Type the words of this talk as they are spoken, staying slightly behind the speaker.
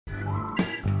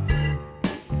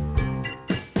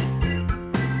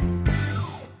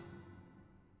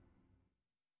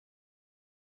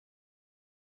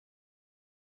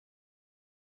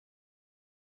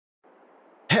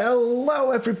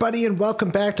Hello everybody and welcome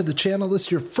back to the channel. This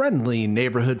is your friendly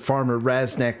neighborhood farmer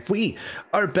Raznac. We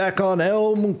are back on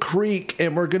Elm Creek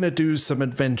and we're gonna do some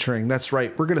adventuring. That's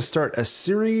right, we're gonna start a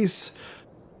series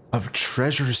of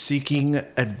treasure seeking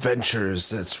adventures.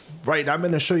 That's right, I'm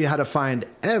gonna show you how to find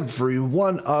every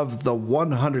one of the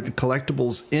 100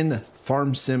 collectibles in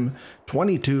Farm Sim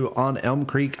 22 on Elm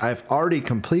Creek. I've already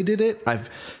completed it. I've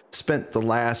spent the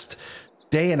last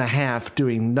day and a half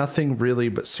doing nothing really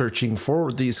but searching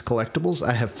for these collectibles.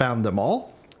 I have found them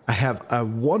all. I have a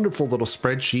wonderful little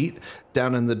spreadsheet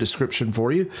down in the description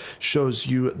for you. Shows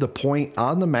you the point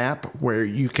on the map where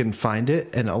you can find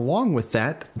it. And along with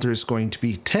that, there's going to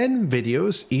be 10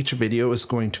 videos. Each video is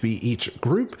going to be each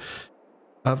group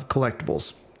of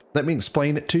collectibles. Let me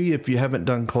explain it to you if you haven't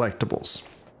done collectibles.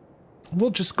 We'll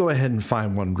just go ahead and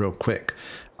find one real quick.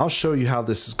 I'll show you how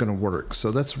this is going to work. So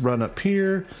let's run up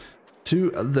here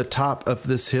to the top of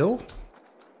this hill,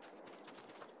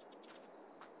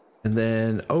 and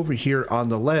then over here on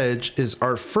the ledge is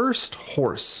our first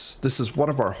horse. This is one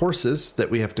of our horses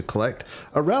that we have to collect.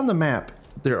 Around the map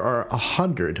there are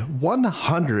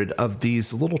 100 of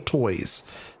these little toys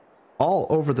all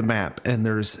over the map, and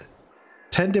there's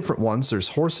 10 different ones. There's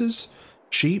horses,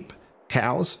 sheep,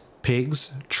 cows,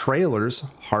 pigs, trailers,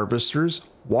 harvesters,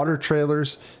 water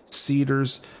trailers,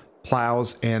 seeders,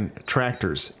 plows, and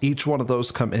tractors. Each one of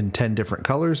those come in 10 different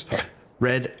colors: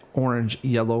 red, orange,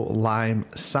 yellow, lime,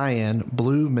 cyan,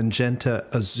 blue, magenta,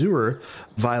 azure,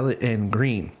 violet, and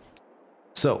green.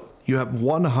 So you have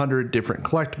 100 different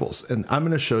collectibles, and I'm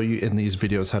going to show you in these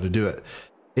videos how to do it.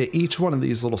 At each one of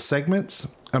these little segments,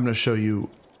 I'm going to show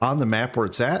you on the map where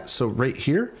it's at. So right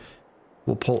here,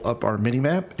 we'll pull up our mini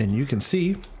map and you can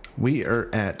see we are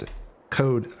at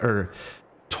code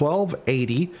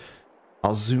 1280.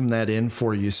 I'll zoom that in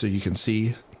for you so you can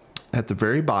see at the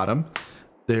very bottom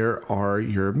there are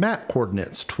your map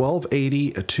coordinates,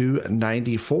 1280 to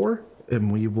 94,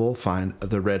 and we will find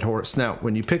the red horse. Now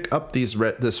when you pick up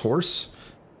this horse,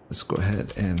 let's go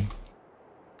ahead and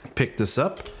pick this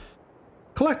up.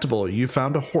 Collectible, you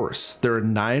found a horse. There are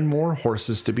 9 more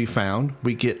horses to be found.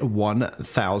 We get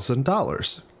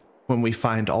 $1,000. When we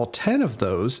find all 10 of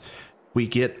those, we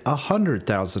get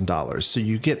 $100,000. So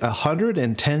you get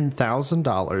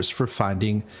 $110,000 for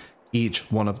finding each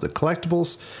one of the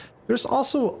collectibles. There's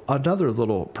also another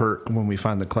little perk when we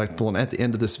find the collectible, and at the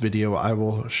end of this video I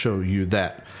will show you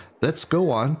that. Let's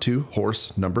go on to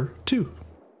horse number 2.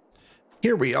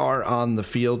 Here we are on the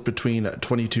field between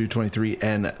 22, 23,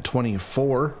 and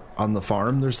 24 on the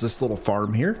farm. There's this little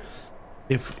farm here.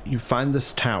 If you find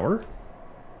this tower,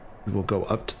 we will go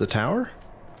up to the tower.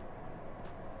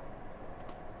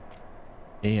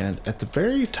 And at the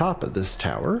very top of this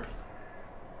tower,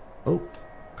 oh,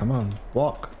 come on,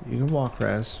 walk. You can walk,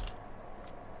 Raz.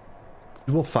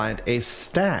 You will find a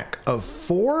stack of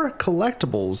 4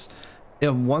 collectibles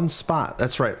in one spot.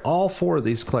 That's right, all 4 of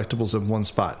these collectibles in one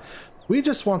spot. We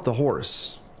just want the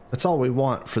horse. That's all we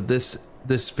want for this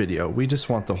video. We just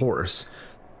want the horse.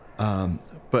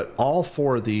 But all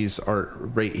 4 of these are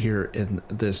right here in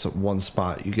this one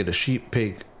spot. You get a sheep,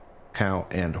 pig, cow,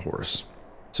 and horse.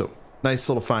 So nice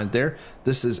little find there.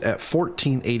 This is at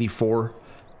 1484,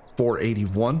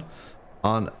 481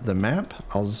 on the map.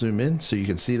 I'll zoom in so you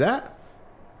can see that.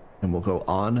 And we'll go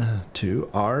on to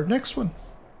our next one.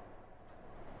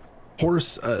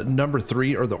 Horse number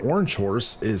 3, or the orange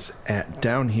horse, is at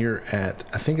down here at,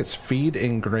 I think it's Feed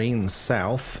and Grain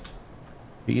South.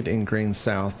 Feed and Grain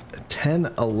South,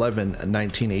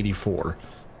 10/11/1984.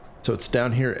 So it's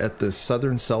down here at the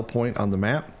southern cell point on the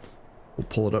map. We'll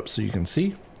pull it up so you can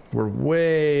see. We're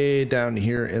way down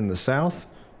here in the south,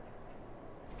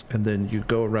 and then you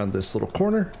go around this little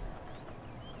corner,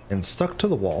 and stuck to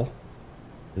the wall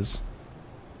is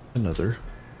another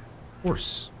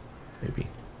horse. Maybe.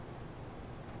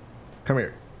 Come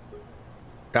here.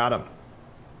 Got him.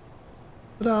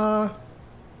 Ta-da!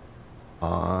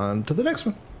 On to the next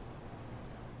one.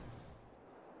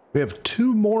 We have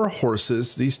 2 more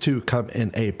horses. These 2 come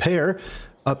in a pair.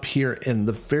 Up here in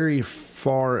the very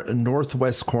far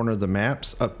northwest corner of the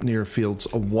maps, up near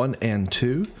fields 1 and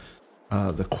 2.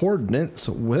 The coordinates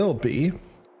will be,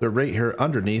 they're right here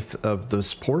underneath of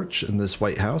this porch in this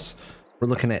White House. We're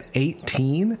looking at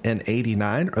 18 and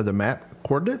 89 are the map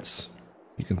coordinates.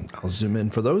 I'll zoom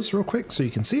in for those real quick so you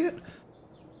can see it.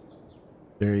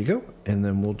 There you go. And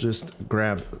then we'll just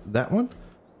grab that one,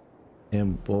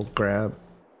 and we'll grab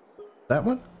that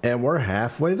one, and we're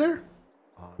halfway there.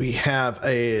 We have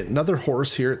another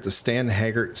horse here at the Stan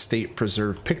Haggart State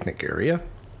Preserve picnic area.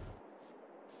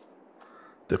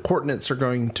 The coordinates are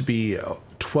going to be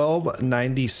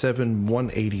 1297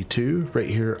 182 right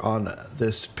here on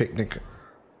this picnic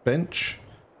bench,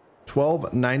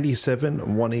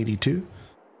 1297 182.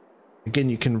 Again,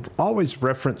 you can always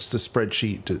reference the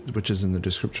spreadsheet, which is in the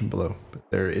description below.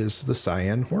 But there is the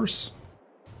Cyan Horse.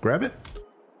 Grab it.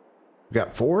 We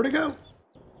got 4 to go.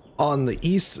 On the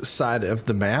east side of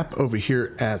the map, over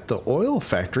here at the oil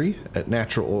factory at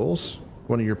Natural Oils,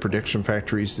 one of your prediction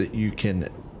factories that you can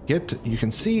get, you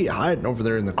can see hiding over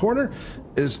there in the corner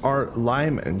is our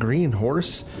lime green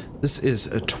horse. This is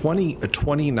a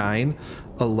 2029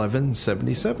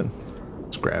 1177.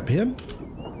 Let's grab him.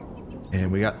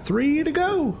 And we got 3 to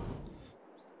go.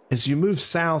 As you move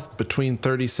south between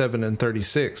 37 and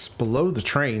 36, below the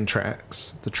train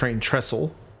tracks, the train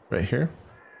trestle right here.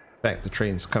 In fact, the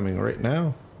train's coming right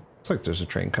now. Looks like there's a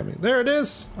train coming. There it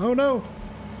is. Oh no.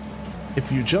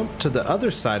 If you jump to the other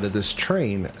side of this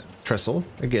train trestle,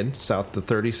 again, south to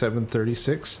 37,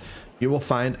 36, you will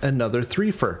find another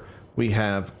threefer. We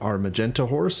have our Magenta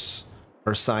Horse,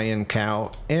 our Cyan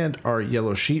Cow, and our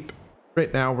Yellow Sheep.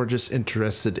 Right now, we're just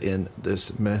interested in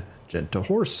this Magenta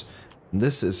Horse.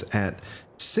 This is at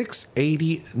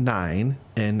 689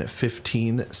 and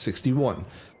 1561.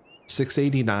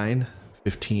 689,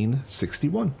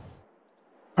 1561.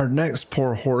 Our next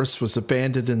poor horse was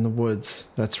abandoned in the woods.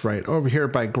 That's right, over here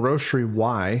by Grocery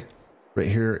Y, right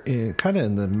here, kind of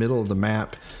in the middle of the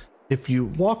map. If you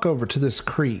walk over to this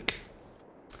creek,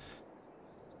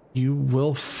 you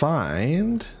will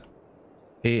find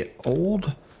a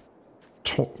old,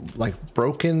 like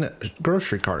broken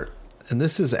grocery cart. And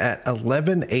this is at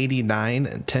 1189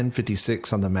 and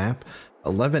 1056 on the map.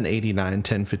 1189,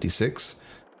 1056.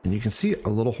 And you can see a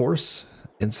little horse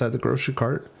inside the grocery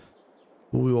cart.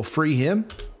 We will free him.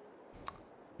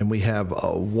 And we have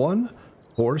 1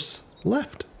 horse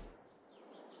left.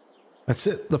 That's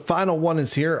it. The final one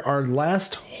is here. Our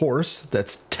last horse,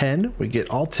 that's 10. We get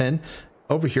all 10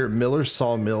 over here at Miller's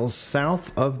Sawmills,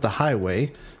 south of the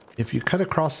highway. If you cut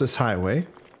across this highway,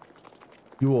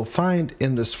 you will find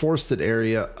in this forested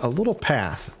area a little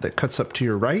path that cuts up to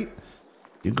your right.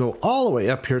 You go all the way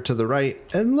up here to the right,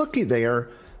 and looky there,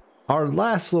 our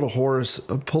last little horse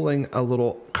pulling a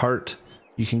little cart.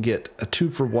 You can get a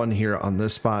 2-for-1 here on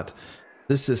this spot.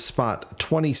 This is spot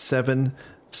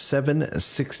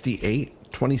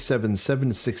 27768,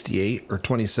 27768, or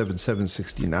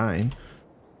 27769.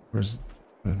 Where's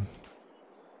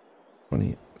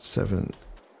 27?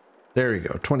 There you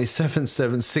go,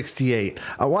 27768.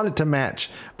 I wanted to match,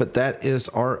 but that is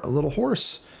our little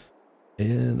horse.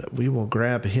 And we will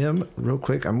grab him real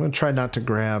quick. I'm going to try not to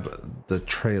grab the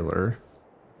trailer.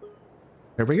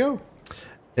 There we go.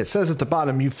 It says at the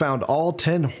bottom, you found all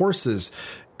 10 horses.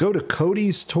 Go to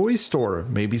Cody's toy store.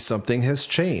 Maybe something has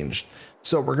changed.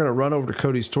 So we're going to run over to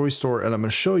Cody's toy store, and I'm going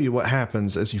to show you what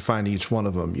happens as you find each one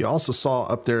of them. You also saw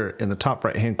up there in the top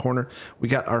right hand corner, we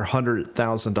got our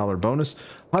 $100,000 bonus,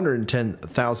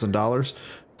 $110,000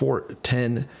 for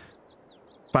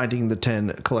finding the 10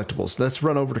 collectibles. Let's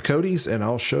run over to Cody's and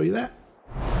I'll show you that.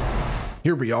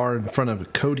 Here we are in front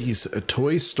of Cody's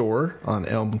toy store on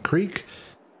Elm Creek.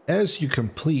 As you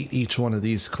complete each one of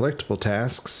these collectible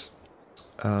tasks,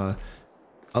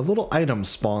 a little item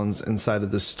spawns inside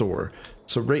of this store.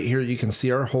 So right here you can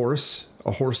see our horse.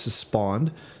 A horse is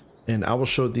spawned, and I will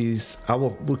show these.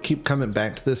 We'll keep coming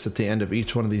back to this at the end of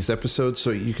each one of these episodes so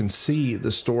you can see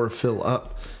the store fill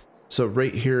up. So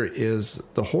right here is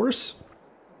the horse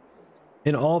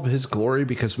in all of his glory,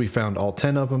 because we found all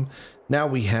 10 of them. Now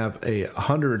we have a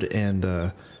 100 and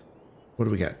what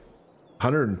do we got?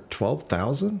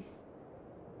 112,000.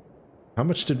 How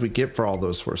much did we get for all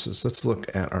those horses? Let's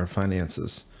look at our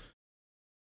finances.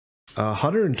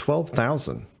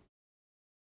 112,000.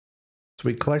 So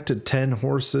we collected 10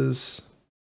 horses,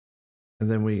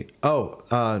 and then we,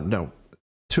 no,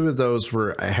 2 of those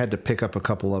were, I had to pick up a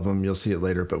couple of them. You'll see it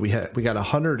later, but we got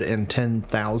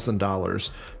 $110,000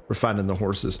 for finding the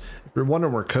horses. If you're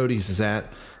wondering where Cody's is at,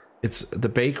 it's the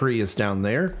bakery is down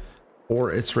there,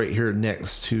 or it's right here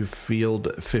next to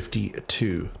Field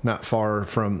 52, not far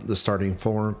from the starting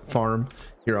farm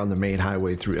here on the main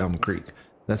highway through Elm Creek.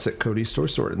 That's at Cody's toy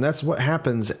store, and that's what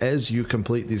happens as you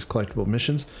complete these collectible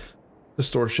missions. The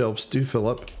store shelves do fill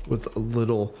up with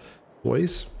little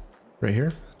toys right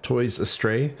here. Toys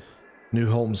astray, new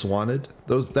homes wanted.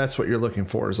 That's what you're looking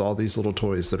for, is all these little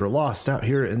toys that are lost out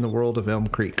here in the world of Elm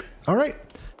Creek. All right.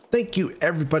 Thank you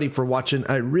everybody for watching.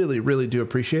 I really, really do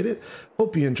appreciate it.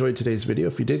 Hope you enjoyed today's video.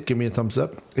 If you did, give me a thumbs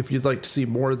up. If you'd like to see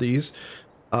more of these,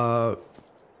 you're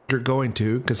going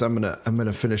to, because I'm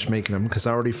gonna finish making them, because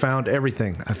I already found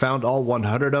everything. I found all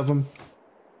 100 of them,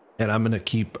 and I'm gonna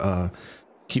keep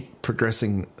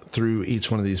progressing through each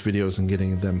one of these videos and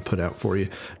getting them put out for you.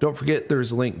 Don't forget,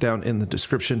 there's a link down in the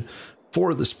description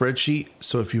for the spreadsheet.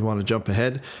 So if you want to jump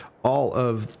ahead, all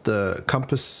of the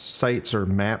compass sites or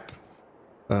map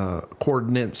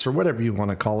coordinates or whatever you want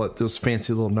to call it, those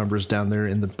fancy little numbers down there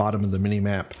in the bottom of the mini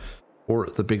map or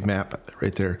the big map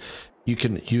right there, you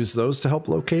can use those to help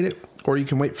locate it, or you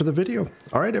can wait for the video.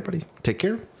 All right, everybody, take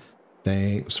care.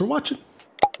 Thanks for watching.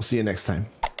 We'll see you next time.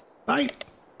 Bye.